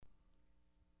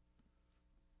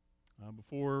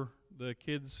Before the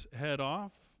kids head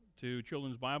off to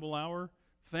Children's Bible Hour,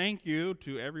 thank you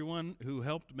to everyone who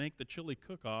helped make the chili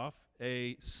cook-off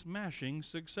a smashing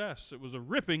success. It was a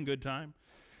ripping good time,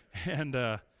 and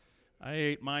I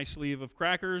ate my sleeve of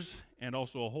crackers and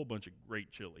also a whole bunch of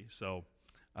great chili. So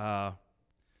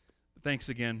thanks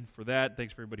again for that.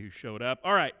 Thanks for everybody who showed up.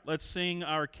 All right, let's sing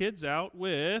our kids out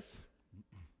with...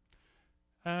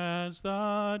 As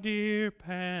the deer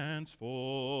pants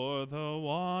for the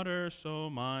water, so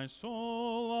my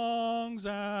soul longs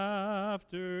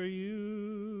after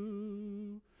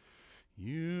you.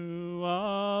 You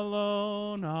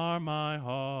alone are my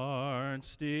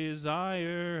heart's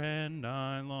desire, and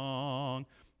I long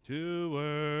to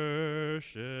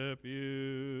worship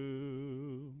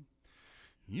you.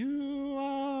 You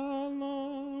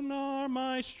alone are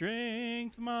my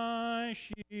strength, my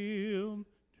shield.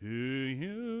 To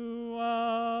you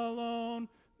alone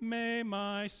may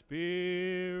my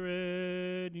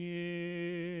spirit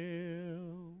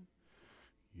yield.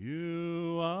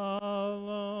 You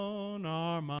alone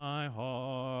are my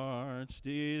heart's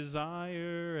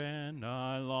desire, and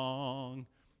I long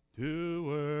to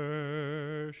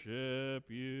worship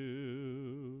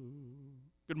you.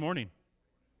 Good morning.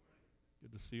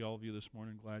 Good to see all of you this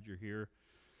morning. Glad you're here.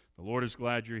 The Lord is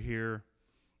glad you're here.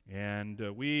 And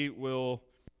we will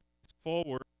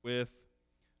forward with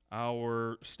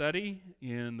our study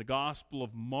in the Gospel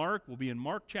of Mark. We'll be in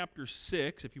Mark chapter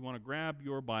 6, if you want to grab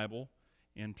your Bible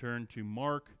and turn to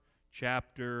Mark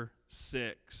chapter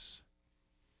 6.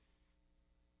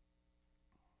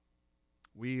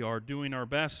 We are doing our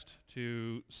best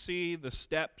to see the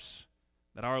steps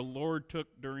that our Lord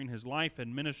took during his life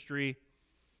and ministry,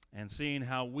 and seeing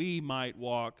how we might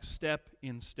walk step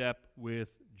in step with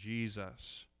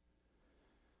Jesus.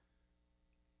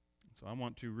 So I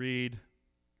want to read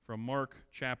from Mark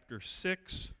chapter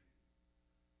 6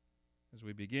 as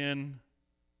we begin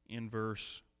in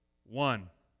verse 1.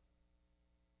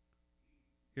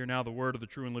 Hear now the word of the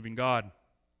true and living God.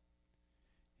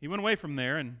 He went away from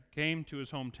there and came to his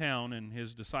hometown, and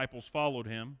his disciples followed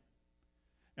him.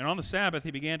 And on the Sabbath he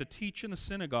began to teach in the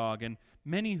synagogue, and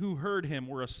many who heard him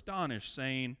were astonished,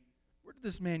 saying, "Where did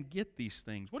this man get these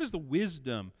things? What is the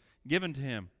wisdom given to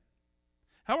him?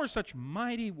 How are such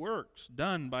mighty works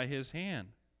done by his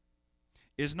hand?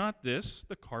 Is not this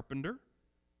the carpenter,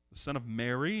 the son of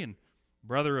Mary, and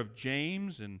brother of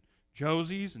James, and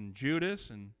Joses, and Judas,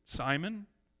 and Simon?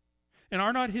 And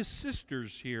are not his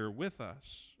sisters here with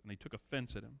us?" And they took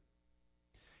offense at him.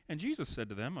 And Jesus said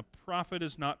to them, "A prophet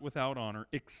is not without honor,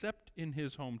 except in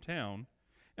his hometown,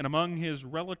 and among his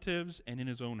relatives, and in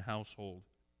his own household."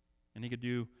 And he could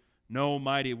do no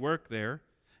mighty work there,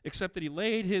 except that he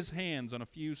laid his hands on a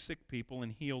few sick people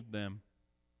and healed them.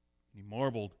 And he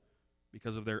marveled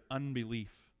because of their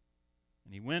unbelief.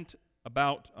 And he went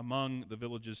about among the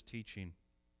villages teaching.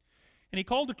 And he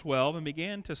called the 12 and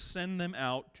began to send them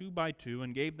out 2 by 2,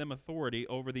 and gave them authority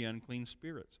over the unclean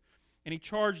spirits. And he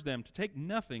charged them to take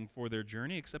nothing for their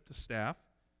journey except a staff,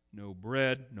 no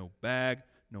bread, no bag,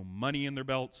 no money in their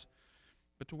belts,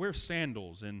 but to wear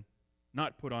sandals and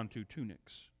not put on 2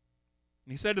 tunics.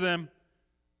 And he said to them,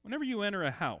 "Whenever you enter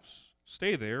a house,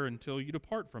 stay there until you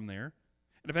depart from there.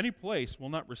 And if any place will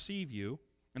not receive you,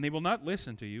 and they will not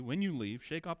listen to you, when you leave,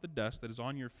 shake off the dust that is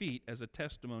on your feet as a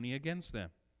testimony against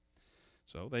them."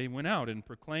 So they went out and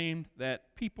proclaimed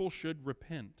that people should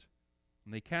repent.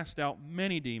 And they cast out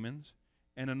many demons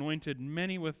and anointed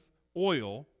many with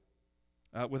oil,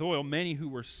 many who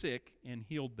were sick, and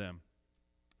healed them.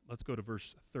 Let's go to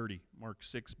verse 30, Mark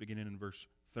 6, beginning in verse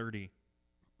 30.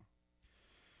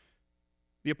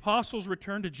 The apostles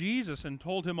returned to Jesus and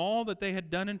told him all that they had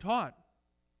done and taught.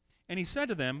 And he said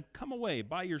to them, "Come away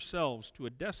by yourselves to a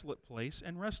desolate place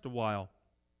and rest a while."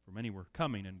 For many were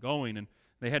coming and going, and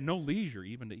they had no leisure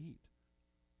even to eat.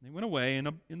 They went away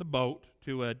in the boat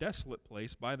to a desolate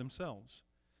place by themselves.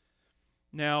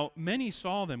 Now many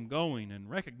saw them going and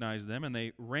recognized them, and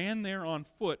they ran there on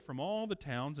foot from all the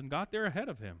towns and got there ahead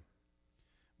of him.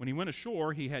 When he went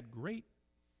ashore, he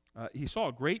saw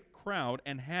a great crowd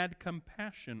and had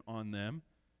compassion on them,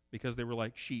 because they were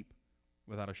like sheep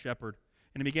without a shepherd.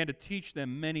 And he began to teach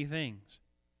them many things.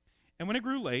 And when it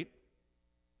grew late,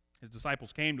 his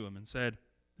disciples came to him and said,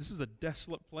 "This is a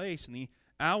desolate place, and the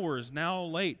hour is now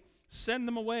late. Send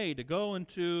them away to go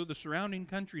into the surrounding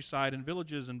countryside and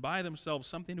villages and buy themselves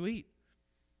something to eat."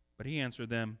 But he answered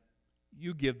them,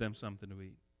 "You give them something to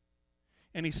eat."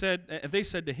 And they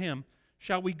said to him,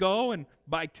 "Shall we go and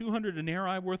buy 200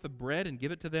 denarii worth of bread and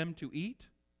give it to them to eat?"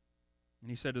 And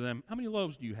he said to them, "How many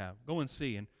loaves do you have? Go and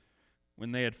see." And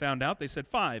when they had found out, they said,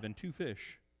 5 and 2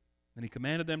 fish. Then he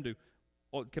commanded them to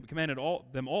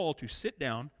them all to sit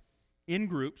down in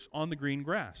groups on the green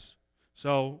grass.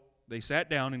 So they sat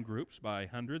down in groups by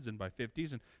hundreds and by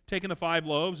fifties, and taking the 5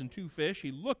 loaves and 2 fish,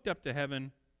 he looked up to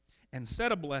heaven and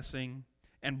said a blessing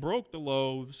and broke the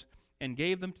loaves and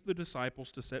gave them to the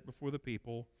disciples to set before the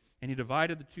people, and he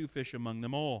divided the 2 fish among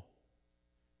them all.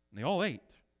 And they all ate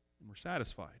and were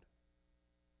satisfied.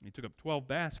 And he took up 12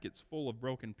 baskets full of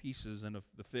broken pieces and of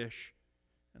the fish,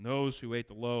 and those who ate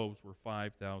the loaves were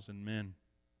 5,000 men.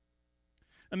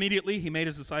 Immediately he made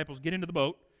his disciples get into the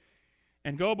boat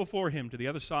and go before him to the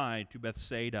other side to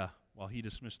Bethsaida, while he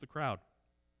dismissed the crowd.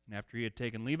 And after he had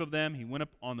taken leave of them, he went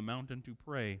up on the mountain to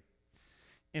pray.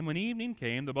 And when evening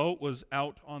came, the boat was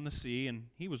out on the sea, and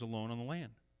he was alone on the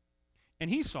land. And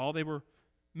he saw they were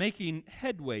making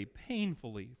headway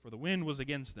painfully, for the wind was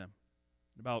against them.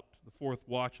 About the 4th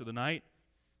watch of the night,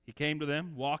 he came to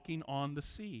them, walking on the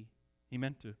sea. He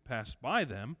meant to pass by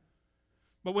them,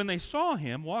 but when they saw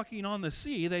him walking on the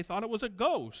sea, they thought it was a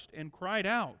ghost and cried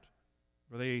out,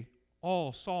 for they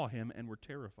all saw him and were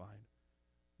terrified.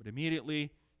 But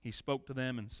immediately he spoke to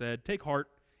them and said, "Take heart,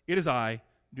 it is I,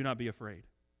 do not be afraid."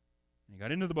 And he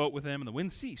got into the boat with them, and the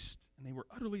wind ceased, and they were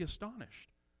utterly astonished,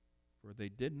 for they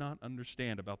did not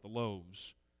understand about the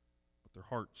loaves, but their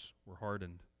hearts were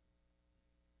hardened.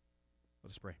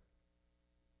 Let us pray.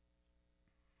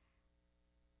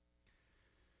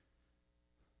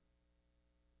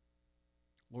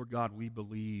 Lord God, we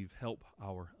believe. Help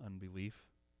our unbelief.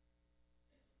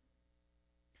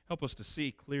 Help us to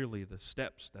see clearly the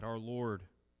steps that our Lord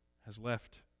has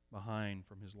left behind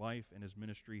from his life and his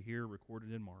ministry here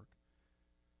recorded in Mark.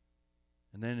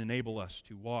 And then enable us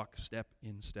to walk step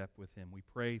in step with him. We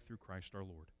pray through Christ our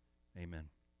Lord. Amen.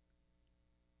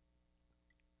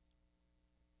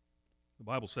 The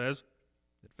Bible says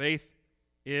that faith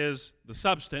is the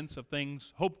substance of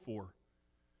things hoped for,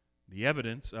 the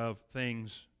evidence of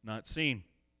things not seen.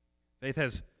 Faith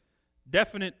has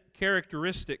definite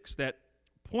characteristics that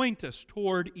point us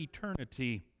toward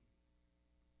eternity.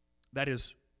 That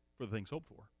is, for the things hoped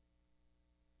for.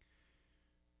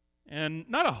 And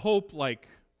not a hope like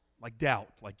doubt,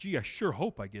 like, gee, I sure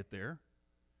hope I get there.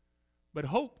 But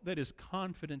hope that is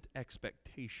confident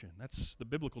expectation. That's the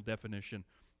biblical definition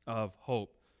of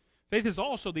hope. Faith is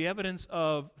also the evidence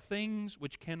of things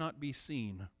which cannot be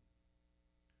seen.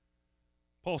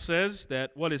 Paul says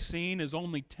that what is seen is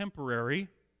only temporary,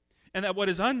 and that what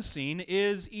is unseen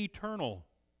is eternal.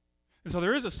 And so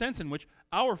there is a sense in which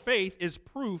our faith is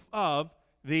proof of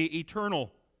the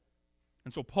eternal.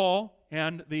 And so Paul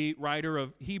and the writer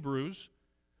of Hebrews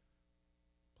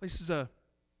places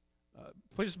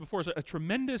before us a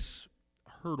tremendous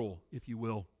hurdle, if you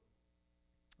will,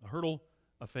 a hurdle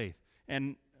of faith.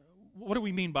 And what do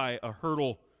we mean by a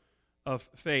hurdle of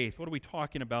faith? What are we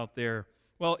talking about there?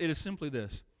 Well, it is simply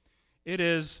this. It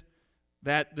is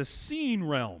that the seen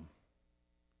realm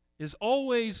is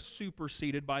always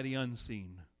superseded by the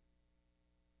unseen.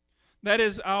 That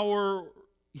is, our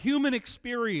human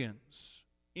experience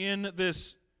in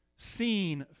this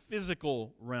seen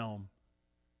physical realm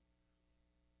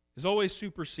is always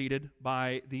superseded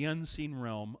by the unseen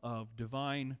realm of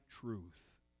divine truth.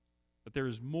 But there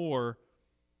is more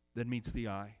than meets the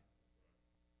eye.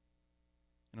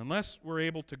 And unless we're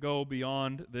able to go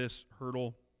beyond this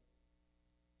hurdle,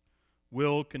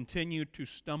 we'll continue to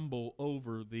stumble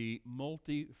over the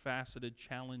multifaceted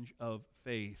challenge of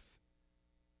faith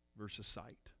versus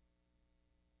sight.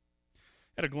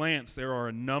 At a glance, there are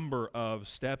a number of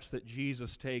steps that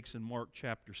Jesus takes in Mark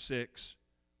chapter 6.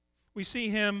 We see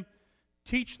him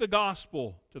teach the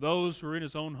gospel to those who are in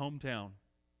his own hometown.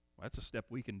 Well, that's a step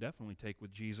we can definitely take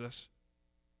with Jesus.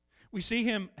 We see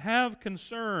him have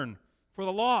concern for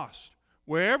the lost,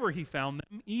 wherever he found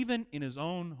them, even in his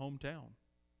own hometown.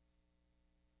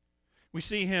 We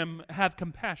see him have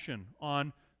compassion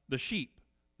on the sheep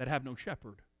that have no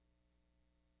shepherd.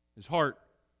 His heart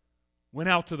went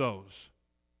out to those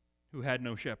who had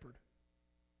no shepherd.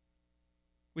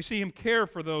 We see him care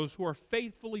for those who are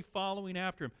faithfully following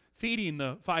after him, feeding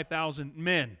the 5,000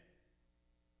 men.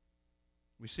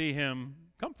 We see him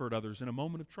comfort others in a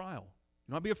moment of trial.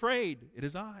 Do not be afraid, it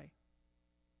is I.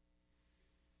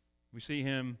 We see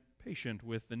him patient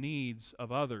with the needs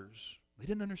of others. They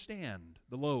didn't understand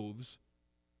the loaves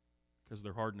because of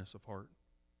their hardness of heart.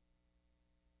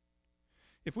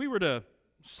 If we were to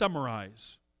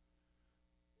summarize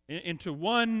into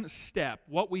one step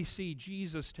what we see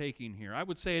Jesus taking here, I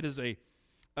would say it is a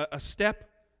step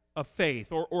of faith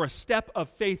or a step of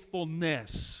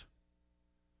faithfulness.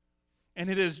 And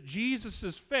it is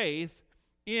Jesus' faith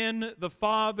in the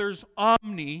Father's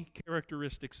omni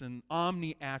characteristics and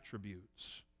omni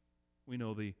attributes. We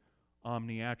know the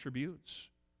omni-attributes.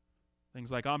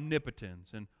 Things like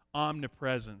omnipotence and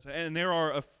omnipresence. And there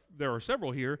are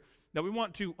several here that we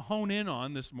want to hone in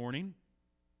on this morning.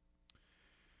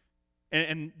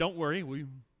 And don't worry, we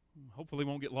hopefully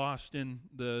won't get lost in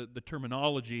the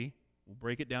terminology. We'll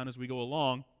break it down as we go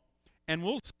along. And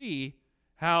we'll see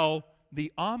how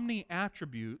the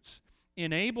omni-attributes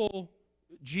enable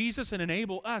Jesus and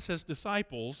enable us as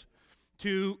disciples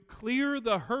to clear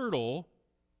the hurdle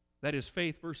that is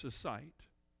faith versus sight.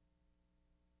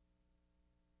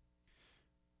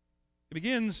 It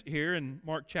begins here in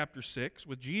Mark chapter 6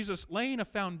 with Jesus laying a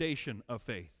foundation of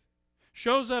faith.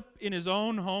 Shows up in his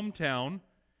own hometown,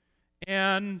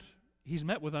 and he's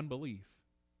met with unbelief.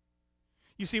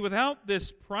 You see, without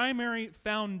this primary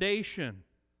foundation,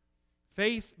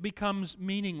 faith becomes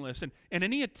meaningless, and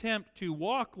any attempt to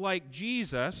walk like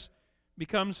Jesus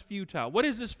becomes futile. What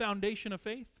is this foundation of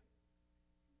faith?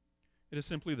 It is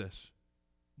simply this: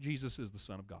 Jesus is the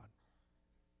Son of God.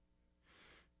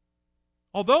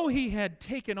 Although he had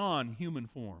taken on human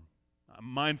form, I'm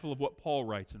mindful of what Paul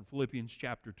writes in Philippians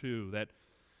chapter 2,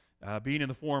 that being in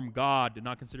the form God, did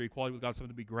not consider equality with God something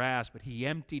to be grasped, but he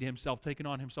emptied himself, taking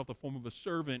on himself the form of a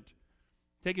servant,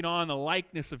 taking on the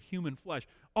likeness of human flesh.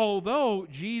 Although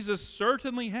Jesus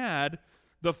certainly had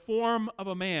the form of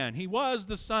a man, he was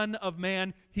the Son of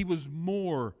Man, he was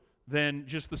more than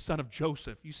just the son of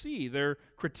Joseph. You see their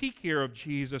critique here of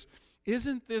Jesus.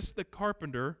 Isn't this the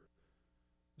carpenter,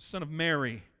 the son of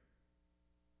Mary,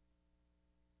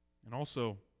 and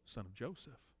also the son of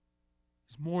Joseph?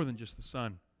 He's more than just the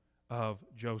son of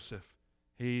Joseph.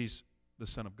 He's the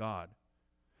Son of God.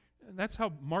 And that's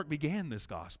how Mark began this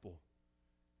gospel.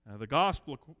 The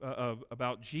gospel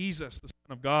about Jesus, the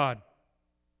Son of God.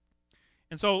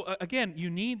 And so, again, you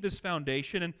need this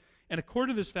foundation. And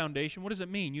according to this foundation, what does it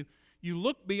mean? You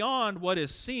look beyond what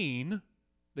is seen,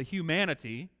 the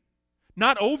humanity,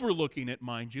 not overlooking it,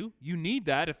 mind you. You need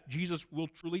that if Jesus will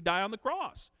truly die on the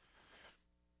cross.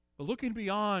 But looking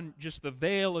beyond just the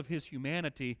veil of his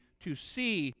humanity to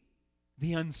see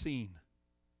the unseen,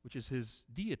 which is his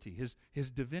deity,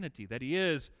 his divinity, that he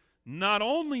is not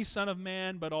only Son of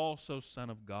Man, but also Son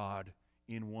of God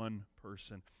in one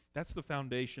person. That's the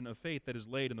foundation of faith that is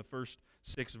laid in the first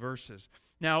 6 verses.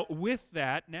 Now, with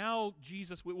that, now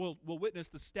Jesus will witness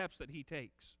the steps that he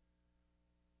takes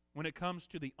when it comes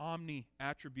to the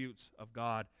omni-attributes of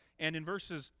God. And in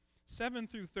verses 7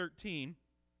 through 13,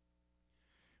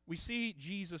 we see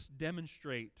Jesus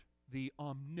demonstrate the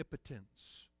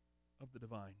omnipotence of the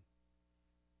divine.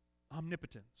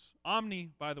 Omnipotence. Omni,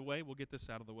 by the way, we'll get this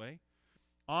out of the way.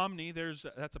 Omni,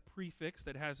 that's a prefix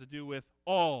that has to do with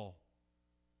all.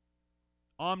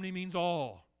 Omni means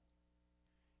all.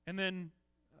 And then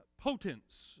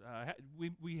potence.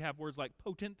 We have words like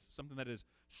potent, something that is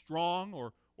strong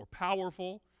or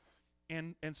powerful.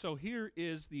 And so here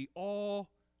is the all,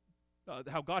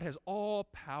 how God has all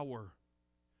power.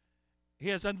 He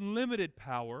has unlimited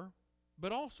power,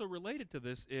 but also related to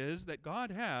this is that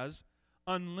God has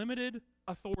unlimited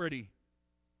authority.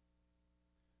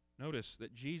 Notice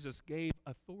that Jesus gave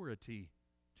authority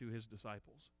to his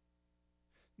disciples.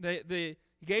 He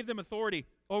gave them authority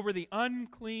over the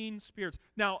unclean spirits.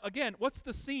 Now, again, what's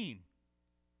the scene?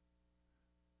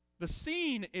 The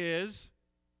scene is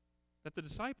that the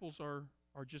disciples are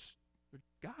just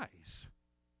guys.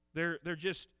 They're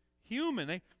just human.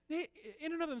 They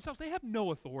in and of themselves, they have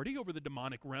no authority over the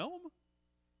demonic realm.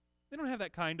 They don't have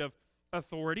that kind of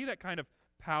authority, that kind of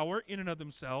power in and of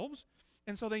themselves.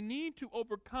 And so they need to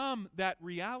overcome that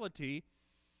reality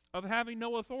of having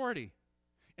no authority.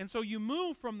 And so you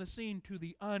move from the seen to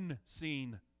the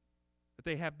unseen, that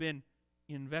they have been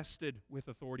invested with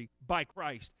authority by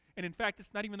Christ. And in fact,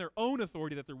 it's not even their own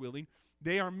authority that they're wielding.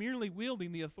 They are merely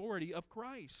wielding the authority of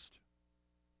Christ.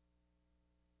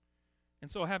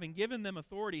 And so having given them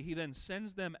authority, he then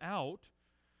sends them out,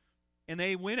 and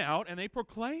they went out and they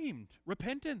proclaimed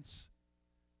repentance.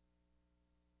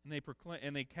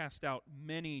 And they cast out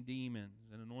many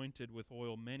demons and anointed with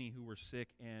oil many who were sick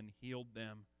and healed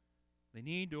them. They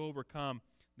need to overcome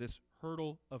this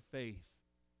hurdle of faith.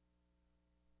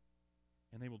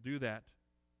 And they will do that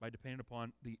by depending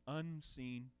upon the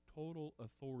unseen total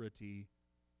authority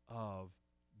of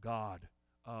God,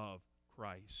 of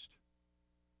Christ.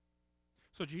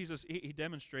 So Jesus, he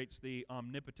demonstrates the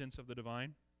omnipotence of the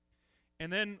divine.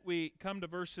 And then we come to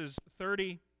verses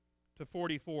 30 to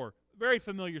 44. Very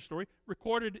familiar story,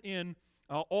 recorded in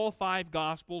all 5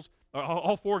 Gospels,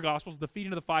 all 4 Gospels, the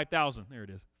feeding of the 5,000. There it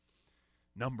is.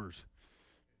 Numbers.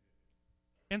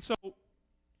 And so,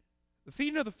 the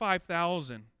feeding of the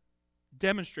 5,000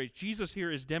 demonstrates, Jesus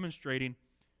here is demonstrating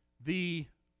the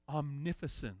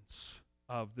omnipotence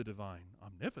of the divine.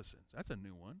 Omnificence, that's a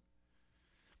new one.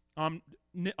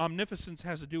 Omnificence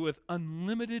has to do with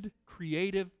unlimited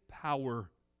creative power.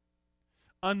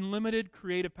 Unlimited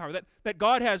creative power. That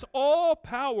God has all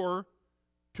power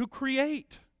to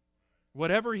create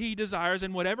whatever He desires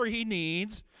and whatever He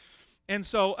needs. And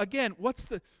so, again, what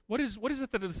is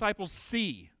it that the disciples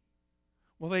see?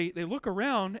 Well, they look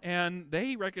around and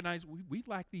they recognize we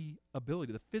lack the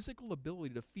ability, the physical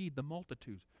ability to feed the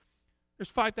multitudes. There's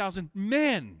 5,000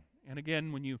 men. And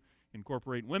again, when you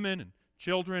incorporate women and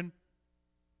children,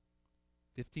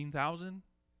 15,000,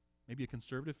 maybe a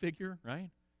conservative figure, right?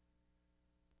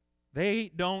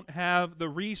 They don't have the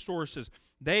resources.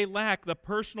 They lack the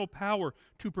personal power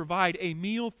to provide a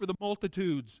meal for the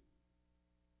multitudes.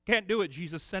 Can't do it,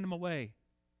 Jesus. Send them away.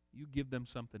 You give them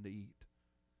something to eat.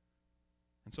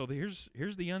 And so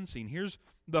here's the unseen. Here's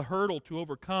the hurdle to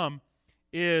overcome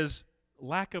is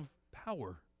lack of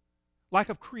power, lack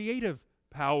of creative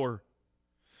power.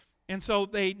 And so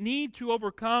they need to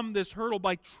overcome this hurdle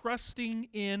by trusting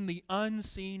in the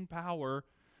unseen power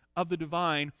of the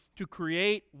divine to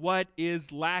create what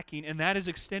is lacking, and that is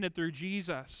extended through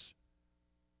Jesus.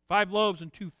 5 loaves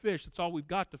and 2 fish, that's all we've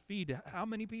got to feed how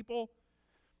many people?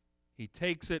 He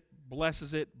takes it,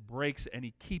 blesses it, breaks it, and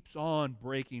He keeps on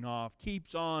breaking off,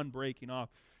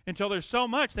 until there's so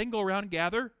much they can go around and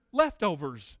gather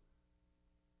leftovers.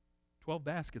 12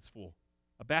 baskets full,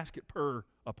 a basket per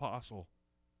apostle.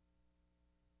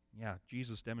 Yeah,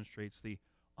 Jesus demonstrates the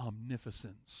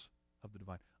omnipotence of the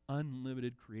divine,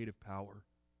 unlimited creative power.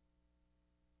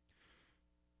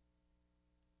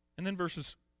 And then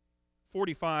verses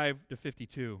 45 to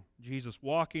 52, Jesus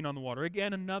walking on the water.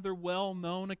 Again, another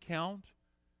well-known account.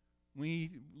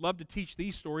 We love to teach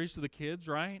these stories to the kids,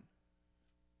 right?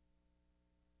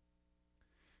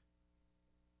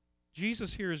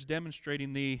 Jesus here is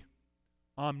demonstrating the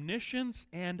omniscience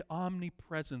and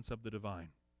omnipresence of the divine.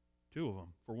 2 of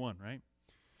them for one, right?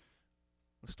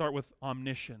 Let's start with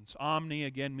omniscience. Omni,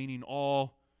 again, meaning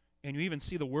all. And you even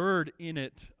see the word in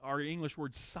it, our English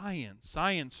word science.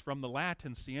 Science from the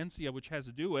Latin scientia, which has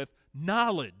to do with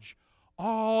knowledge.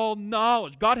 All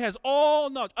knowledge. God has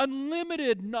all knowledge,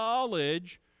 unlimited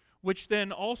knowledge, which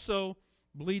then also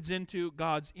bleeds into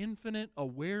God's infinite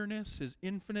awareness, His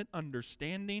infinite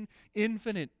understanding,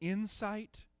 infinite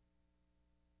insight.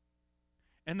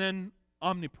 And then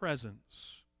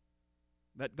omnipresence.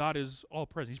 That God is all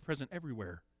present. He's present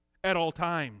everywhere, at all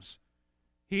times.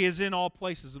 He is in all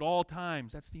places at all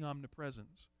times. That's the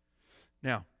omnipresence.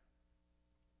 Now,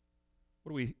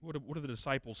 what do the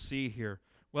disciples see here?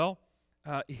 Well,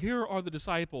 here are the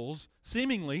disciples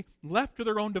seemingly left to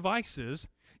their own devices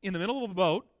in the middle of a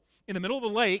boat, in the middle of a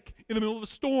lake, in the middle of a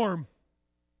storm.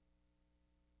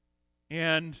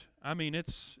 And, I mean,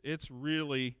 it's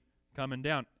really coming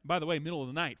down. By the way, middle of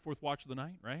the night, 4th watch of the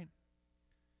night, right?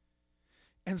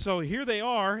 And so here they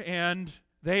are, and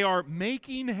they are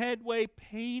making headway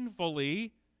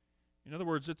painfully. In other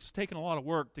words, it's taken a lot of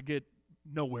work to get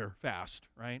nowhere fast,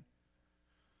 right?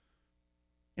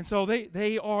 And so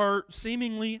they are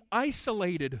seemingly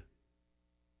isolated.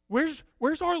 Where's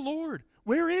our Lord?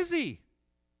 Where is He?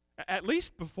 At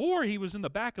least before He was in the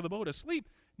back of the boat asleep.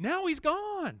 Now He's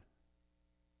gone.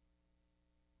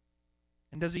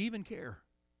 And does He even care?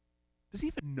 Does He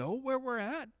even know where we're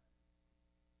at?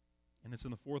 And it's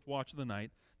in the 4th watch of the night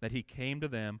that He came to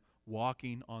them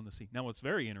walking on the sea. Now what's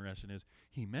very interesting is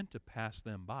He meant to pass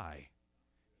them by.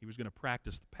 He was going to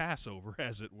practice the Passover,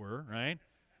 as it were, right?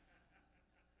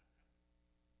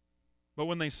 But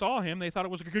when they saw Him, they thought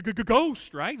it was a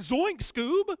ghost, right? Zoink,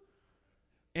 Scoob!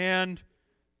 And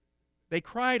they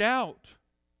cried out.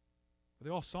 They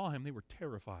all saw Him. They were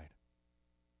terrified.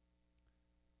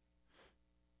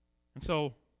 And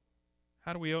so,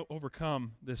 how do we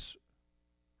overcome this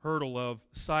hurdle of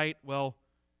sight? Well,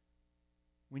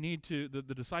 we need to, the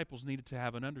disciples needed to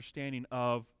have an understanding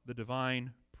of the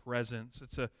divine presence.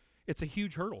 It's a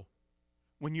huge hurdle.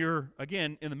 When you're,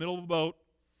 again, in the middle of a boat,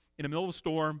 in the middle of a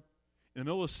storm, in the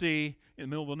middle of the sea, in the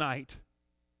middle of the night,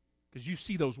 because you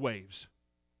see those waves,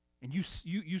 and you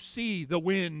see the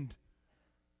wind,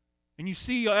 and you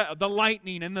see the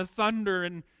lightning and the thunder,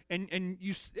 and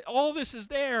you all this is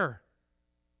there.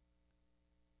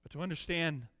 But to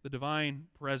understand the divine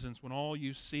presence, when all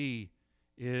you see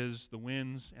is the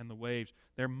winds and the waves,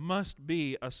 there must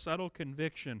be a subtle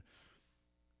conviction.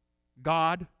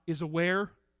 God is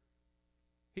aware.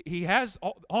 He has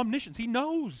omniscience. He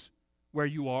knows where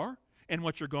you are and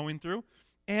what you're going through.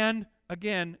 And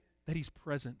again, that He's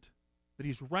present, that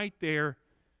He's right there,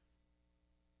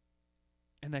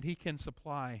 and that He can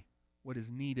supply what is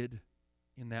needed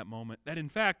in that moment. That in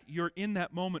fact, you're in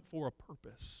that moment for a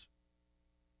purpose.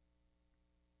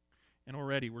 And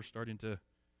already we're starting to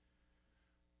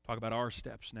talk about our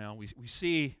steps now. We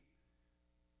see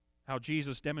how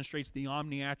Jesus demonstrates the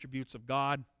omni-attributes of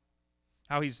God,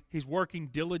 how he's working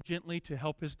diligently to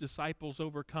help his disciples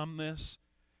overcome this.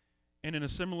 And in a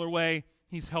similar way,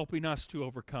 he's helping us to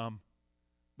overcome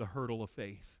the hurdle of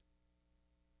faith.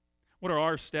 What are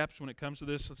our steps when it comes to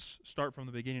this? Let's start from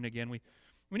the beginning again. We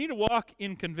need to walk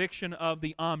in conviction of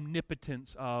the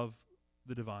omnipotence of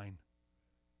the divine,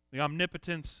 the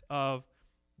omnipotence of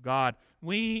God.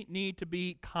 We need to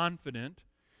be confident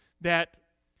that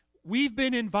we've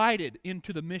been invited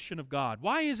into the mission of God.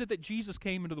 Why is it that Jesus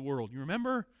came into the world? You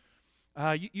remember?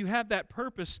 You have that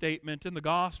purpose statement in the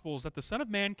Gospels that the Son of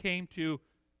Man came to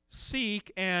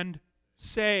seek and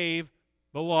save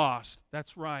the lost.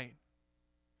 That's right.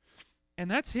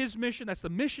 And that's his mission. That's the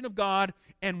mission of God.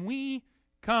 And we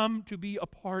come to be a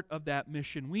part of that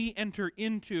mission. We enter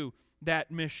into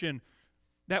that mission.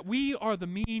 That we are the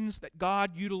means that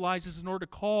God utilizes in order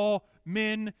to call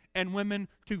men and women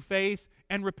to faith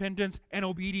and repentance and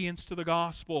obedience to the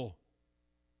gospel.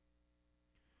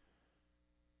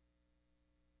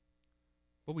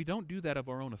 But we don't do that of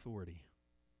our own authority.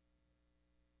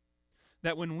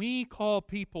 That when we call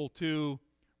people to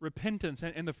repentance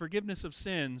and the forgiveness of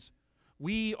sins,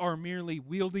 we are merely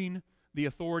wielding the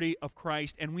authority of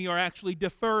Christ, and we are actually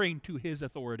deferring to his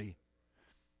authority.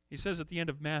 He says at the end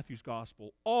of Matthew's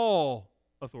gospel, all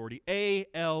authority,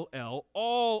 A-L-L,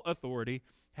 all authority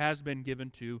has been given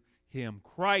to him.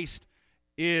 Christ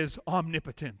is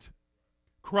omnipotent.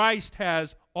 Christ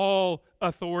has all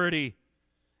authority.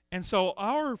 And so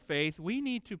our faith, we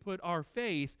need to put our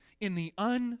faith in the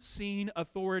unseen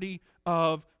authority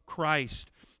of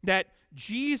Christ. That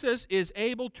Jesus is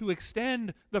able to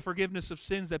extend the forgiveness of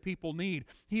sins that people need.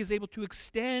 He is able to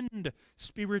extend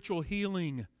spiritual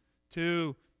healing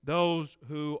to those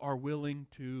who are willing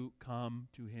to come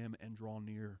to him and draw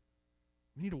near.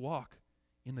 We need to walk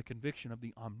in the conviction of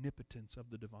the omnipotence of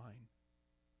the divine.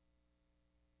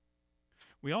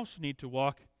 We also need to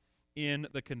walk in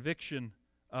the conviction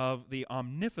of the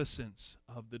omniscience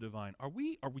of the divine. Are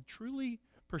we truly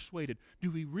persuaded?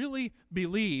 Do we really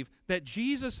believe that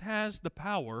Jesus has the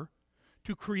power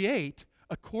to create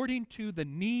according to the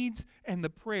needs and the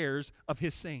prayers of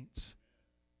his saints?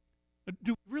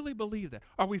 Do we really believe that?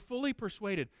 Are we fully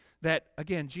persuaded that,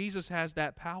 again, Jesus has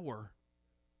that power?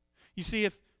 You see,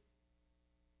 if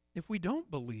we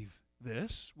don't believe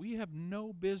this, we have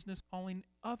no business calling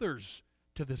others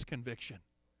to this conviction.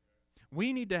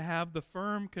 We need to have the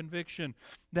firm conviction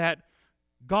that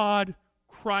God,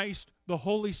 Christ, the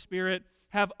Holy Spirit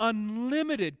have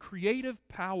unlimited creative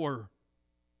power.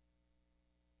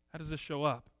 How does this show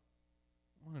up?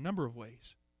 Well, in a number of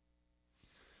ways.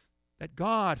 That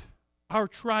God, our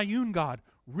triune God,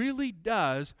 really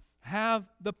does have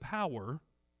the power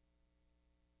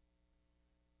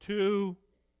to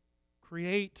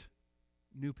create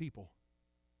new people.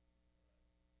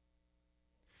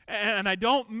 And I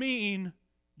don't mean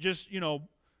just,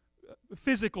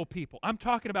 physical people. I'm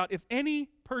talking about if any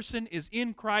person is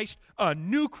in Christ, a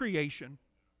new creation,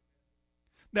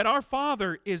 that our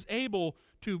Father is able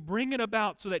to bring it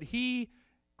about so that he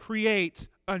creates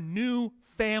a new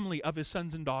family of his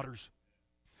sons and daughters.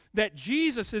 That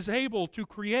Jesus is able to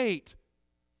create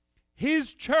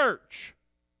his church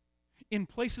in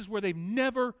places where they've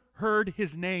never heard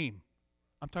his name.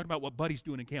 I'm talking about what Buddy's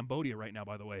doing in Cambodia right now,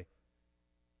 by the way.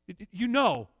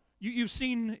 You've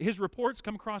seen his reports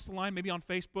come across the line, maybe on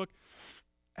Facebook,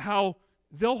 how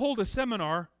they'll hold a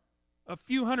seminar, a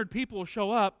few hundred people will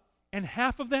show up, and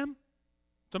half of them,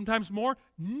 sometimes more,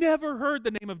 never heard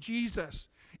the name of Jesus.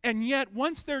 And yet,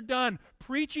 once they're done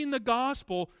preaching the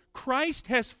gospel, Christ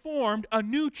has formed a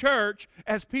new church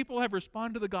as people have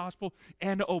responded to the gospel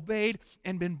and obeyed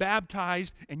and been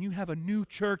baptized, and you have a new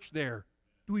church there.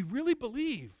 Do we really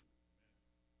believe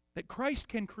that Christ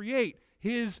can create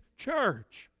his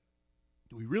church?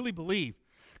 Do we really believe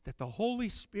that the Holy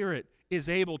Spirit is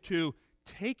able to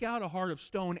take out a heart of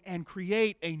stone and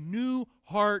create a new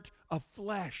heart of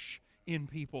flesh in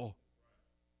people?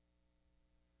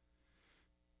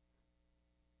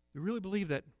 Do we really believe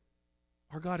that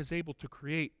our God is able to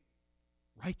create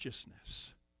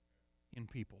righteousness in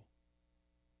people?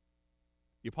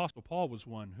 The Apostle Paul was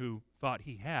one who thought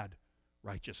he had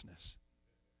righteousness,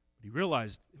 but he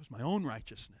realized it was my own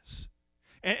righteousness.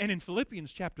 And in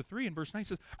Philippians chapter 3 and verse 9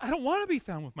 says, I don't want to be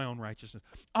found with my own righteousness.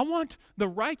 I want the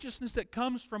righteousness that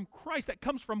comes from Christ, that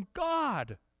comes from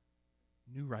God.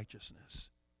 New righteousness.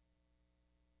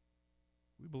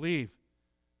 We believe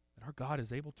that our God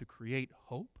is able to create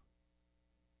hope.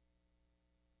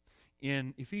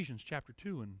 In Ephesians chapter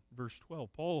 2 and verse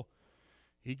 12, Paul,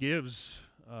 he gives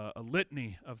a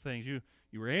litany of things. You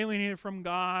were alienated from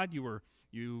God. You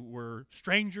were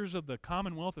strangers of the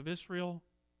commonwealth of Israel.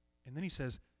 And then he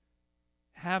says,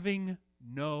 having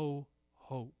no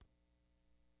hope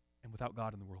and without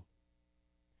God in the world.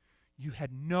 You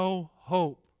had no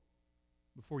hope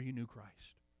before you knew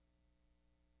Christ.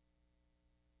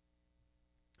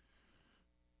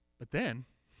 But then,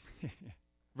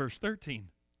 verse 13,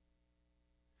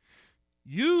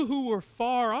 you who were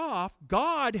far off,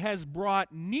 God has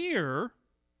brought near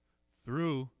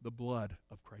through the blood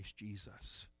of Christ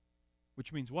Jesus.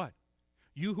 Which means what?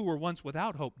 You who were once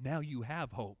without hope, now you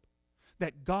have hope.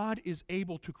 That God is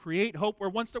able to create hope where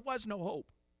once there was no hope.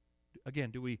 Again,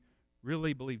 do we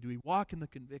really believe? Do we walk in the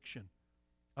conviction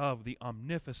of the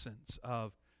omnipotence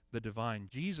of the divine?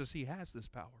 Jesus, he has this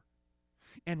power.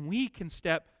 And we can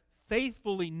step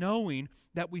faithfully knowing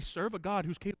that we serve a God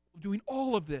who's capable of doing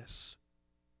all of this.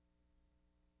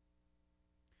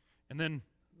 And then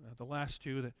the last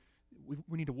two, that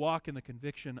we need to walk in the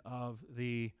conviction of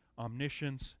the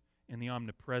omniscience and the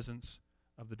omnipresence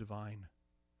of the divine.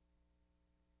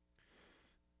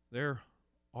 There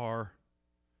are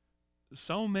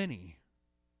so many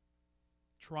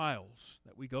trials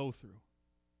that we go through.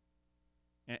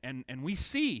 And we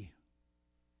see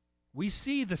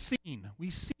the scene. We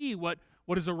see what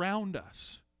is around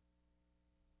us.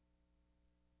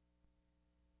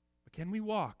 But can we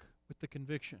walk with the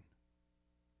conviction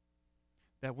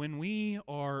that when we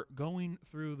are going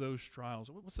through those trials,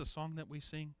 what's the song that we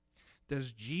sing?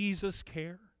 Does Jesus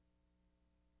care?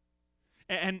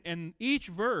 And each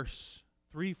verse,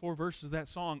 3-4 verses of that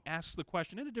song, asks the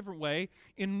question in a different way,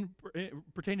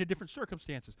 pertaining to different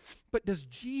circumstances. But does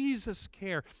Jesus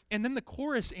care? And then the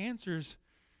chorus answers,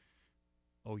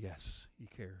 oh yes, he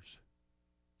cares.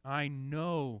 I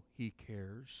know he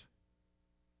cares.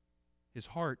 His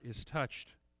heart is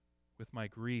touched with my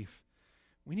grief.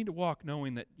 We need to walk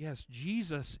knowing that, yes,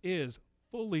 Jesus is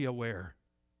fully aware,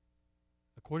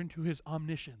 according to his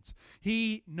omniscience.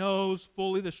 He knows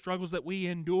fully the struggles that we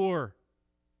endure,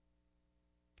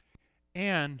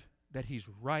 and that he's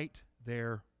right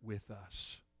there with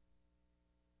us.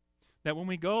 That when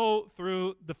we go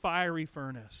through the fiery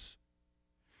furnace,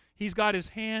 he's got his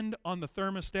hand on the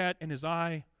thermostat and his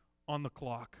eye on the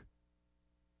clock.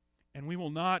 And we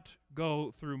will not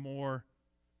go through more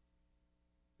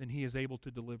than he is able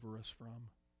to deliver us from.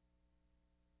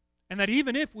 And that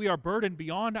even if we are burdened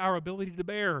beyond our ability to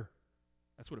bear,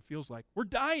 that's what it feels like. We're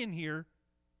dying here.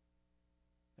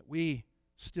 That we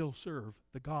still serve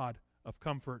the God of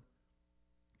comfort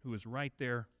who is right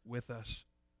there with us.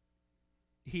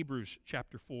 Hebrews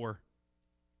chapter 4.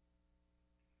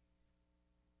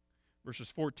 Verses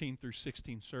 14 through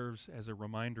 16 serves as a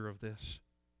reminder of this.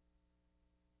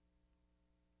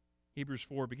 Hebrews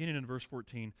 4, beginning in verse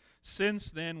 14.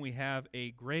 Since then we have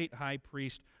a great high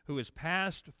priest who has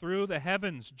passed through the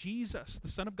heavens, Jesus, the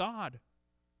Son of God.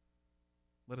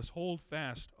 Let us hold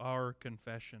fast our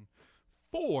confession.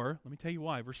 For, let me tell you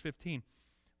why, verse 15.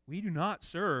 We do not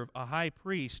serve a high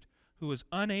priest who is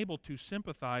unable to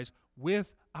sympathize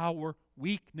with our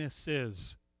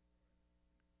weaknesses.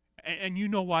 And you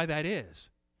know why that is.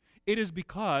 It is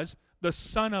because the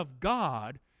Son of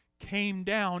God came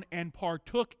down and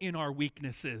partook in our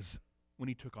weaknesses when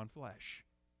he took on flesh.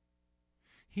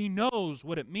 He knows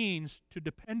what it means to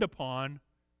depend upon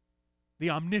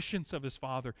the omniscience of his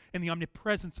Father, and the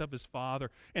omnipresence of his Father,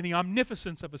 and the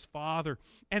omnipotence of his Father,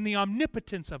 and the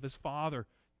omnipotence of his Father.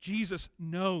 Jesus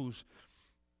knows.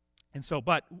 And so,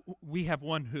 but we have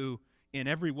one who in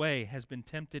every way has been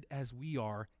tempted as we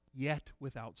are, yet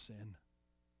without sin.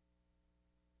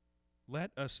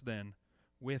 Let us then,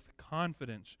 with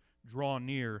confidence, draw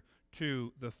near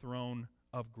to the throne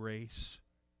of grace,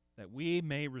 that we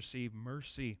may receive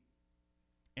mercy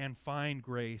and find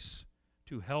grace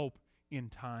to help in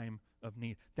time of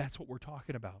need. That's what we're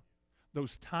talking about.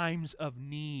 Those times of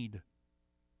need.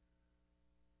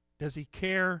 Does he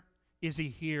care? Is he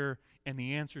here? And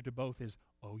the answer to both is,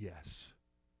 oh yes.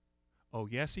 Oh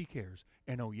yes, he cares.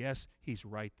 And oh yes, he's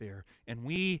right there. And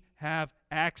we have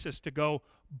access to go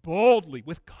boldly,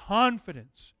 with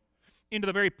confidence, into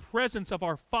the very presence of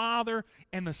our Father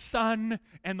and the Son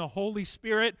and the Holy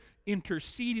Spirit,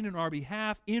 interceding in our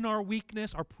behalf, in our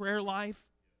weakness, our prayer life.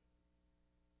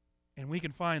 And we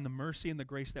can find the mercy and the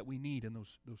grace that we need in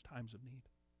those times of need.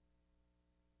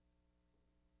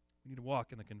 We need to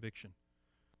walk in the conviction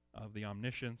of the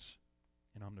omniscience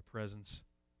and omnipresence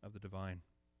of the divine.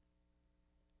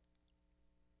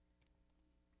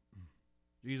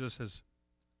 Jesus has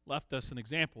left us an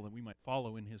example that we might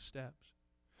follow in his steps.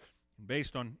 And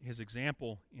based on his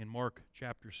example in Mark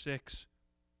chapter 6,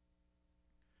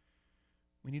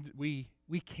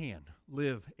 we can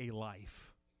live a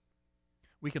life.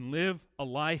 We can live a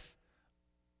life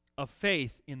of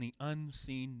faith in the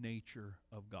unseen nature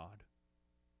of God.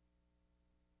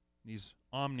 These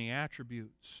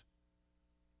omni-attributes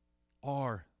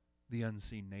are the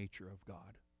unseen nature of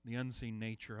God, the unseen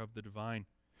nature of the divine.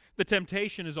 The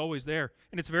temptation is always there,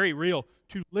 and it's very real,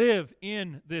 to live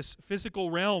in this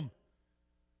physical realm,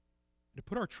 to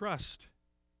put our trust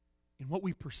in what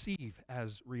we perceive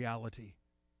as reality,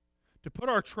 to put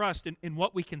our trust in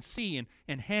what we can see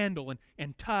and handle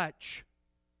and touch.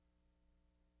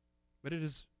 But it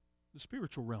is the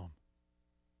spiritual realm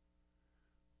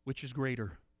which is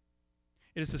greater.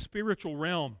 It is the spiritual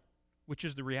realm which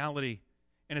is the reality.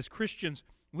 And as Christians,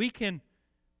 we can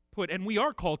put, and we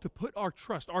are called to put our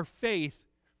trust, our faith,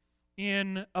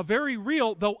 in a very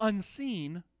real, though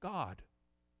unseen, God.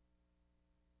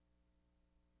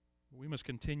 We must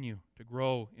continue to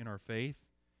grow in our faith,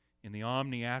 in the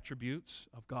omni-attributes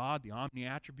of God, the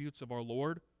omni-attributes of our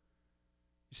Lord.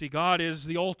 You see, God is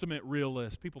the ultimate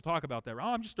realist. People talk about that. Oh,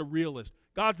 I'm just a realist.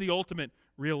 God's the ultimate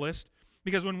realist.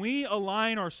 Because when we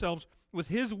align ourselves with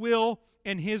His will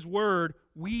and His Word,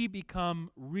 we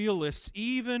become realists,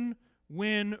 even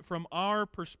when, from our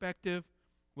perspective,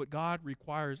 what God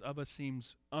requires of us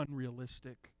seems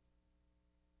unrealistic.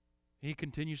 He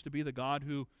continues to be the God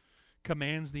who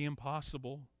commands the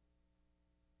impossible.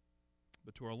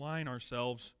 But to align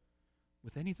ourselves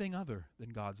with anything other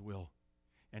than God's will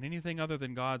and anything other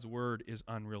than God's Word is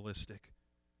unrealistic,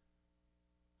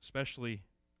 especially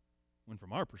when,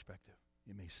 from our perspective,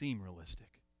 it may seem realistic.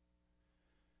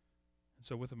 And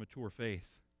so with a mature faith,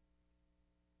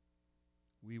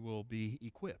 we will be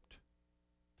equipped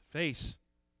to face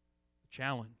the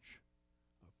challenge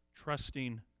of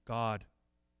trusting God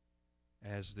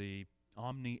as the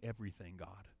omni-everything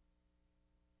God.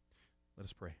 Let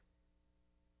us pray.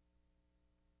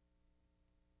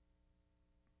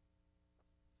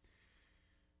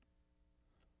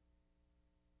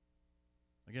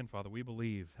 Again, Father, we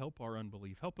believe. Help our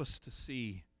unbelief. Help us to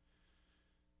see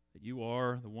that You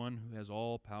are the one who has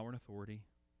all power and authority.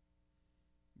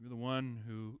 You're the one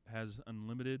who has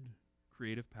unlimited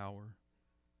creative power.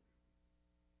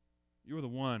 You're the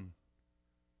one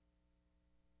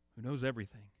who knows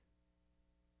everything.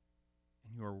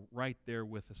 And You are right there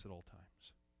with us at all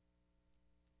times.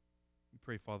 We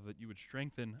pray, Father, that You would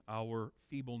strengthen our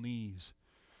feeble knees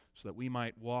so that we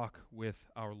might walk with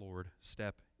our Lord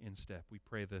step in step. We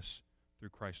pray this through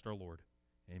Christ our Lord.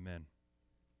 Amen.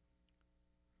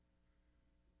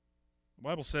 The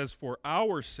Bible says, "For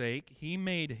our sake He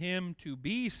made Him to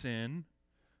be sin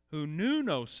who knew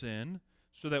no sin,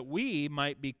 so that we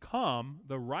might become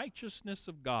the righteousness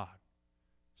of God."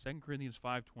 2 Corinthians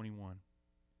 5:21.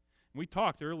 We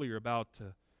talked earlier about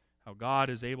how God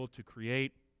is able to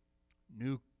create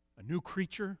a new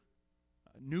creature,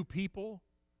 new people.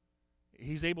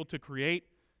 He's able to create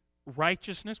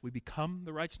righteousness. We become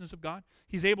the righteousness of God.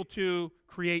 He's able to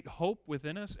create hope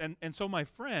within us. And so, my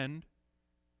friend,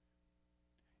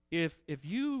 if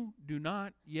you do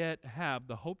not yet have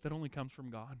the hope that only comes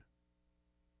from God,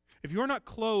 if you're not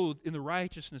clothed in the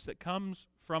righteousness that comes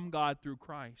from God through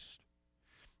Christ,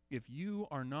 if you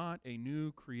are not a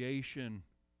new creation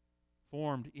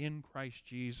formed in Christ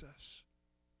Jesus,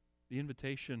 the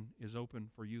invitation is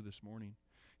open for you this morning.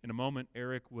 In a moment,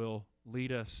 Eric will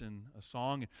lead us in a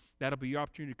song. That'll be your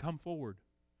opportunity to come forward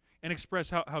and express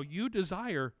how you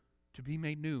desire to be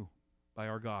made new by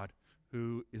our God,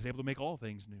 who is able to make all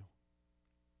things new.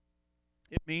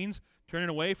 It means turning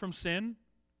away from sin,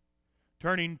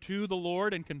 turning to the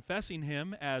Lord and confessing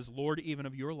Him as Lord even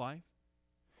of your life,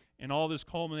 and all this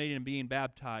culminating in being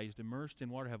baptized, immersed in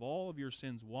water, have all of your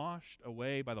sins washed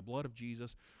away by the blood of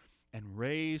Jesus, and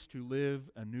raised to live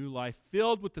a new life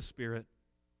filled with the Spirit,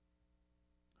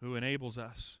 who enables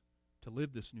us to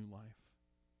live this new life.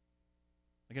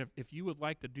 Again, if you would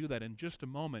like to do that in just a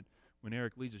moment, when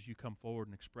Eric leads us, you come forward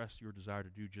and express your desire to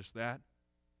do just that.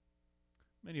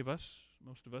 Many of us,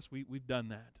 most of us, we've done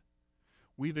that.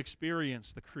 We've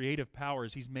experienced the creative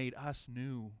powers. He's made us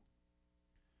new.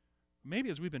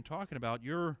 Maybe as we've been talking about,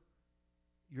 your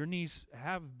knees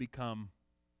have become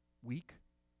weak.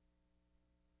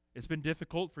 It's been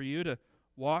difficult for you to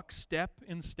walk step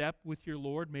in step with your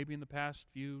Lord, maybe in the past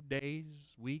few days,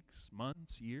 weeks,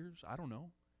 months, years, I don't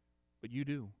know. But you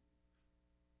do.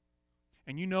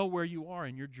 And you know where you are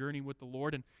in your journey with the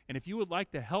Lord. And if you would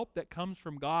like the help that comes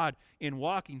from God in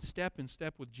walking step in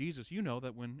step with Jesus, you know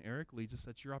that when Eric leads us,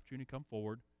 that's your opportunity to come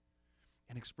forward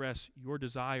and express your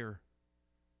desire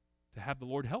to have the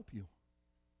Lord help you.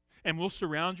 And we'll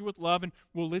surround you with love, and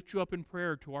we'll lift you up in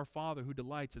prayer to our Father who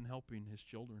delights in helping His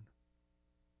children.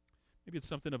 Maybe it's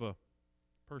something of a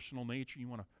personal nature. You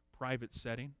want a private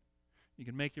setting. You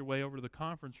can make your way over to the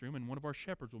conference room, and one of our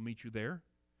shepherds will meet you there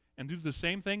and do the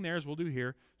same thing there as we'll do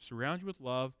here, surround you with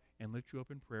love and lift you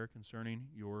up in prayer concerning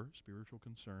your spiritual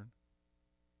concern.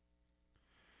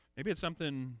 Maybe it's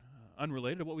something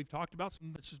unrelated to what we've talked about,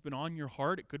 something that's just been on your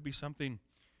heart. It could be something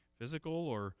physical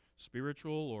or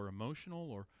spiritual or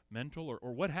emotional or mental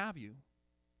or what have you.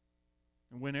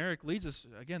 And when Eric leads us,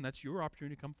 again, that's your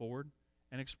opportunity to come forward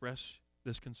and express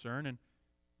this concern, and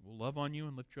we'll love on you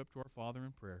and lift you up to our Father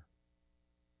in prayer.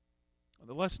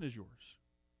 The lesson is yours.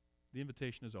 The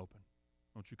invitation is open.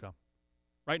 Won't you come?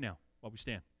 Right now, while we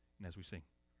stand and as we sing.